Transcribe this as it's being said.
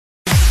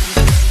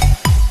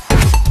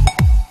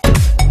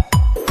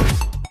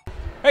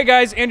Hey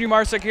guys, Andrew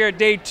Marsek here at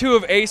day 2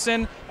 of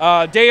ACEN,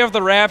 day of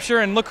the rapture,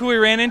 and look who we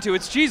ran into.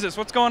 It's Jesus.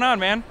 What's going on,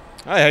 man?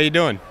 Hi, how you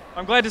doing?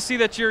 I'm glad to see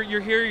that you're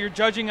here. You're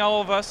judging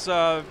all of us,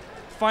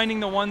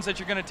 finding the ones that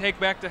you're going to take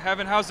back to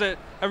heaven. How's it?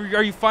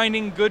 Are you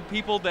finding good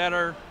people that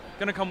are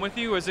going to come with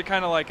you? Or is it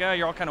kind of like,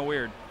 you're all kind of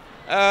weird?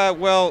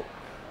 Well,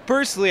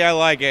 personally, I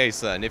like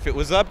ACEN. If it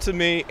was up to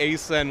me,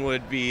 ACEN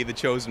would be the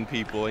chosen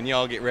people, and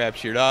y'all get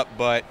raptured up.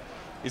 But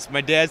it's my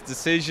dad's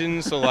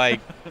decision, so like,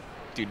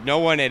 dude, no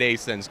one at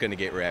ACEN's going to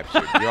get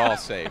raptured. You're all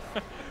safe.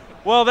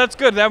 Well, that's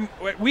good.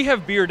 We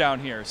have beer down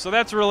here, so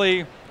that's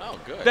really,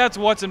 good. That's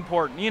what's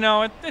important. You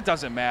know, it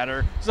doesn't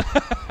matter.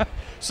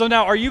 So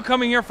now, are you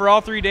coming here for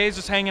all 3 days,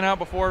 just hanging out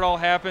before it all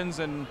happens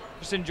and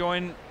just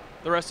enjoying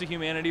the rest of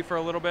humanity for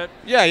a little bit?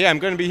 Yeah, I'm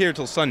going to be here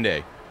till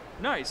Sunday.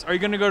 Nice. Are you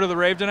going to go to the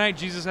rave tonight?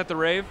 Jesus at the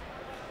rave?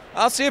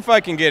 I'll see if I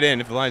can get in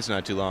if the line's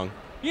not too long.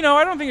 You know,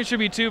 I don't think it should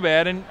be too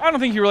bad, and I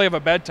don't think you really have a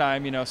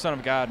bedtime, you know, Son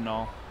of God and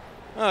all.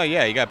 Oh,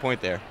 yeah, you got a point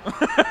there.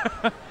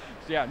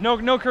 Yeah, no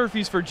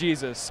curfews for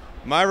Jesus.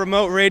 My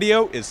remote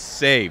radio is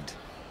saved.